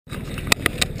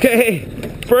Okay,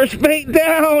 first bait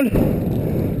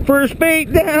down. First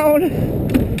bait down.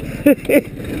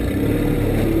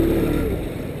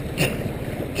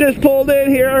 Just pulled in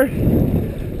here.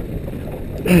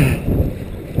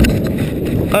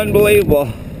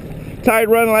 Unbelievable. Tide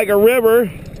run like a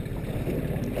river.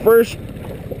 First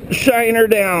shiner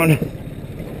down.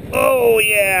 Oh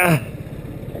yeah.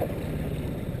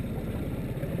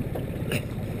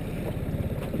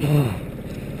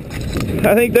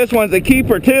 I think this one's a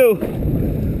keeper too.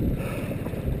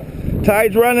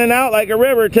 Tide's running out like a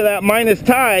river to that minus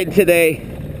tide today.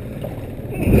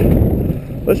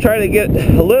 Let's try to get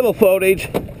a little footage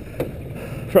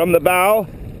from the bow.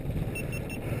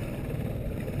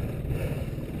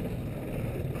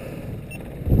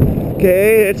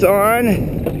 Okay, it's on.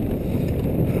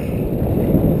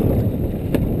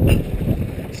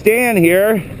 Stan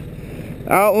here,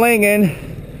 out Lingen.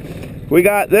 We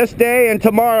got this day and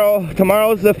tomorrow.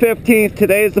 Tomorrow's the 15th,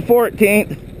 today's the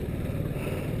 14th.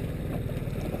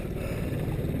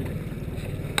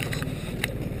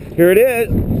 Here it is.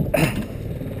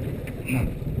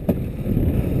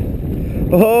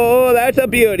 Oh, that's a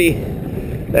beauty.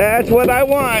 That's what I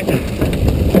want.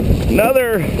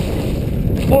 Another.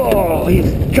 Whoa,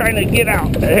 he's trying to get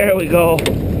out. There we go.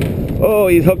 Oh,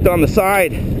 he's hooked on the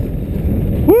side.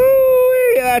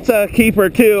 Woo! That's a keeper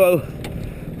too.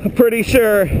 I'm pretty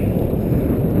sure.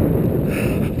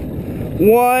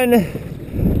 One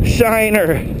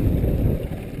shiner.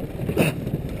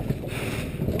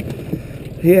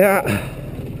 Yeah,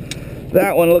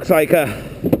 that one looks like a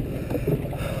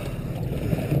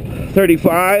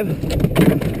 35.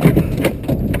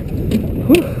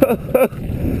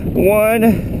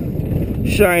 One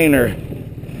shiner.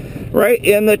 Right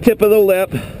in the tip of the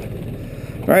lip.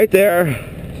 Right there.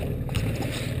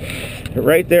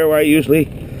 Right there where I usually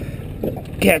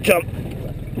catch them.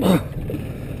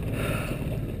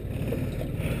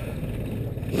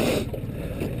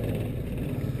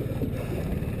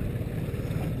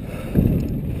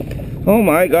 Oh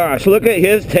my gosh, look at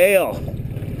his tail.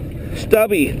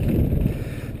 Stubby.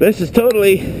 This is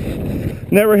totally,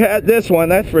 never had this one,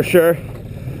 that's for sure.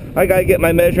 I gotta get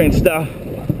my measuring stuff.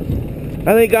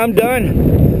 I think I'm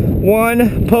done.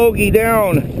 One pogey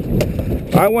down.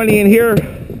 I wasn't even here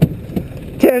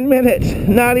 10 minutes,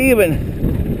 not even.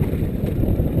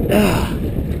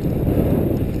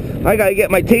 I gotta get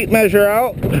my tape measure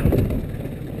out.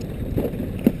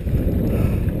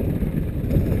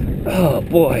 Oh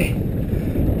boy,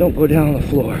 don't go down on the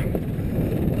floor.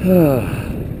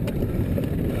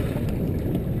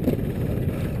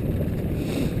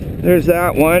 There's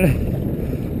that one.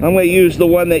 I'm gonna use the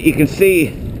one that you can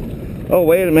see. Oh,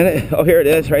 wait a minute. Oh, here it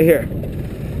is, right here.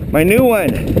 My new one.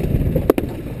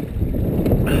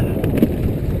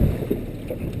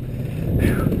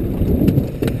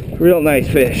 Real nice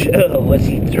fish. Oh, what's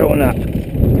he throwing up?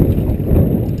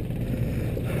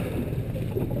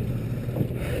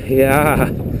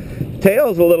 Yeah,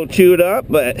 tail's a little chewed up,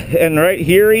 but, and right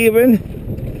here even,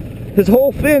 his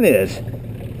whole fin is.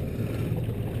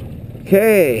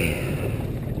 Okay.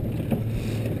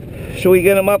 Should we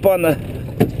get him up on the,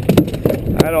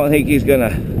 I don't think he's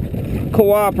gonna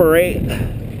cooperate.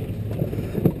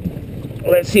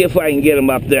 Let's see if I can get him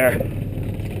up there.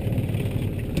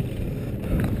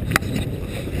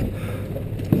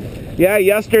 Yeah,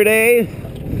 yesterday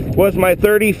was my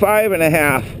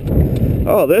 35.5.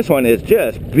 Oh, this one is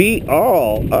just beat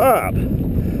all up.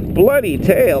 Bloody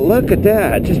tail, look at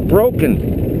that, just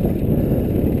broken.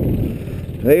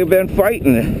 They've been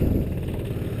fighting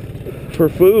for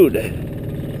food.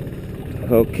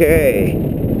 Okay.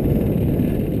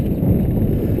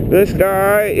 This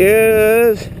guy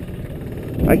is,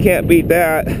 I can't beat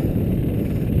that,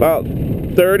 about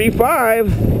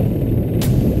 35.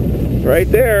 Right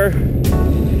there.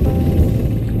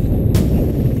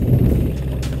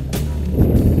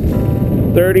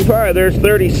 35, there's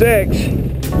 36.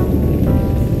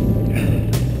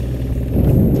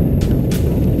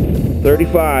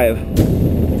 35.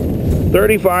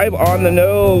 35 on the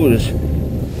nose.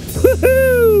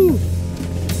 Woohoo!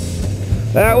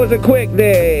 That was a quick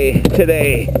day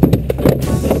today.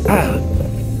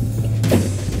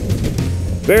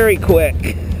 Very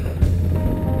quick.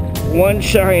 One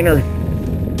shiner.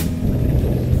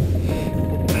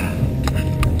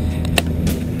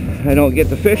 I don't get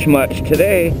to fish much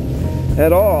today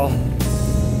at all.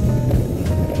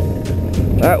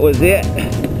 That was it.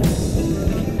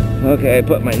 Okay, I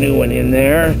put my new one in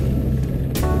there.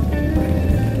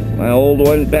 My old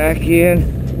one back in.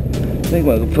 I think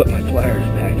I'll put my pliers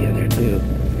back in there too.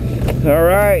 All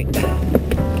right.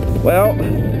 Well,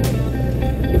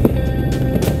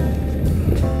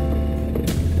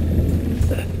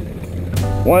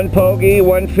 One pokey,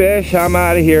 one fish, I'm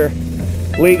out of here.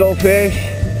 Legal fish.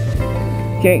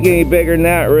 Can't get any bigger than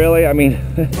that, really. I mean,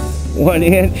 1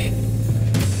 inch.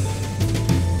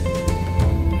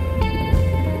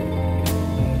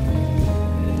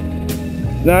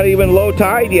 Not even low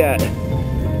tide yet.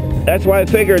 That's why I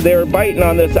figured they were biting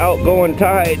on this outgoing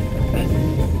tide.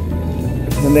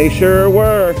 And they sure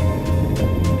were.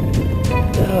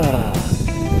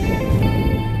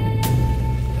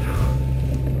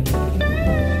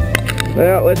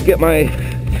 Well, let's get my...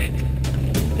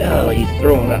 Oh, he's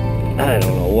throwing up. I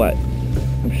don't know what.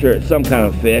 I'm sure it's some kind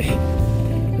of fish.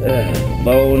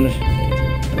 Bones.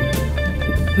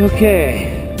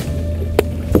 Okay.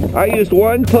 I used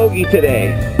 1 pokey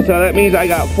today. So that means I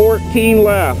got 14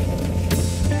 left.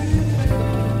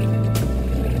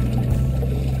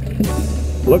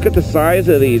 Look at the size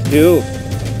of these too.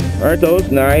 Aren't those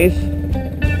nice?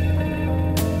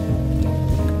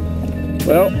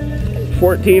 Well,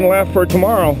 14 left for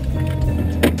tomorrow.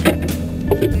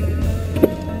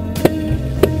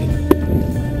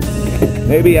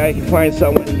 Maybe I can find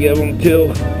someone to give them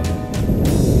to.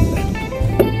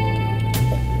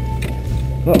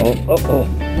 Uh-oh, uh-oh.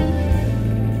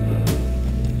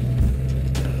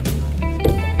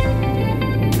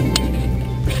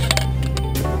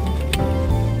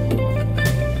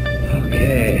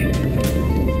 Okay.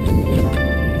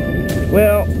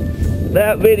 Well,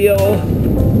 that video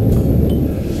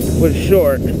was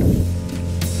short.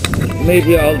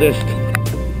 Maybe I'll just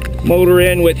motor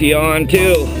in with you on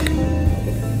too.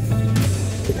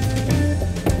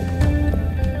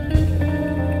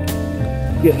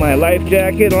 Get my life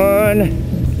jacket on.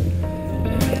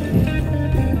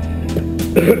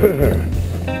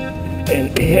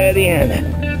 And head in.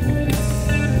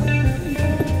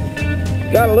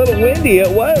 Got a little windy.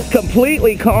 It was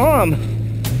completely calm.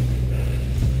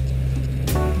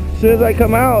 As soon as I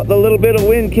come out, the little bit of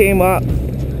wind came up.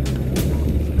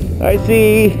 I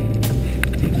see,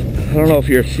 I don't know if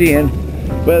you're seeing,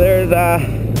 but there's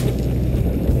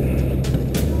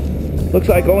looks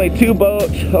like only 2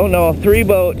 boats, oh no, 3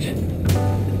 boats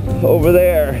over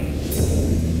there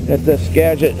at the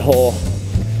Skagit hole.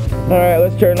 Alright,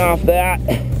 let's turn off that.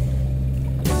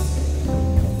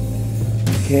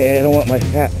 Okay, I don't want my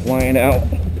hat flying out.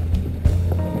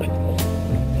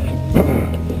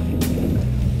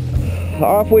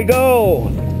 Off we go.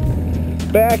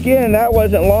 Back in, that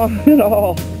wasn't long at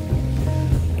all.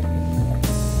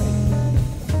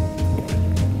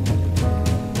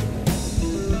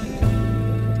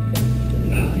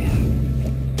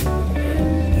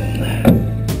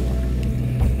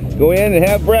 Go in and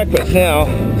have breakfast now.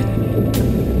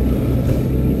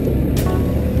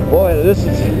 Boy,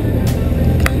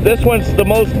 this one's the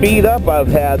most beat up I've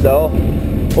had though.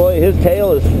 Boy, his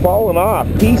tail is falling off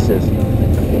pieces.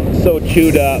 So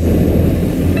chewed up.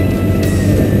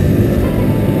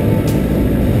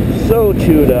 So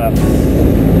chewed up.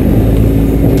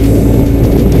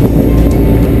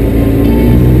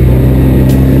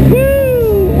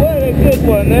 Woo! What a good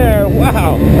one there.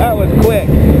 Wow, that was quick.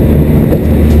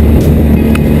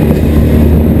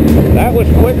 That was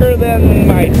quicker than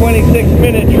my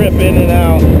 26-minute trip in and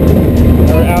out,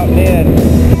 or out and in.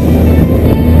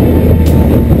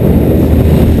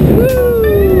 Woo!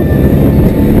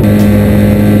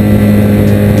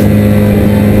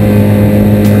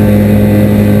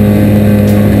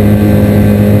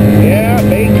 Yeah,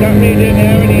 bait company didn't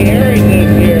have any herring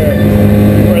this year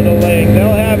for the lake.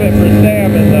 They'll have it for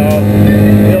salmon though.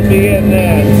 They'll be in then.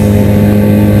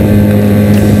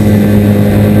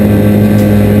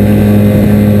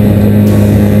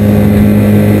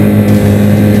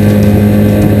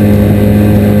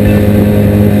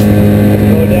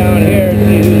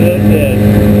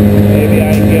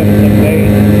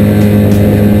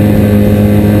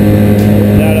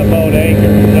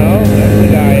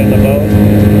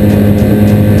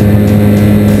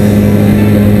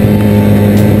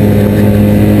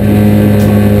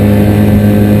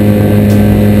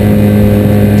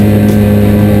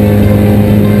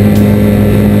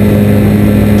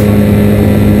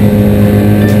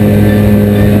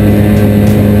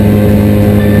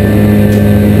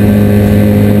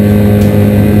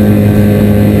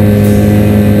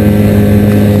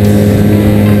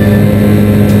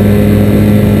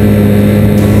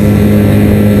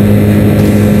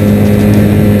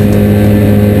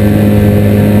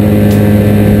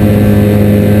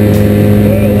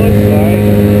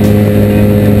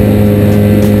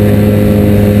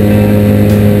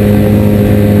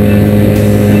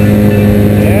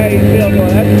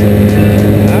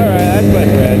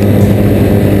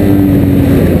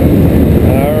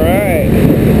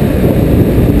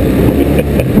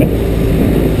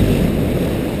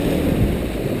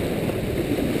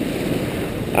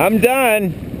 I'm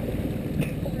done.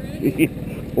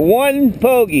 One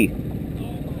pogey.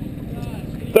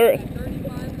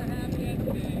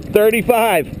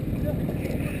 35.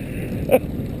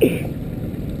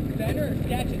 Better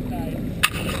catch it tight.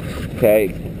 Okay.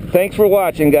 Thanks for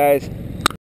watching, guys.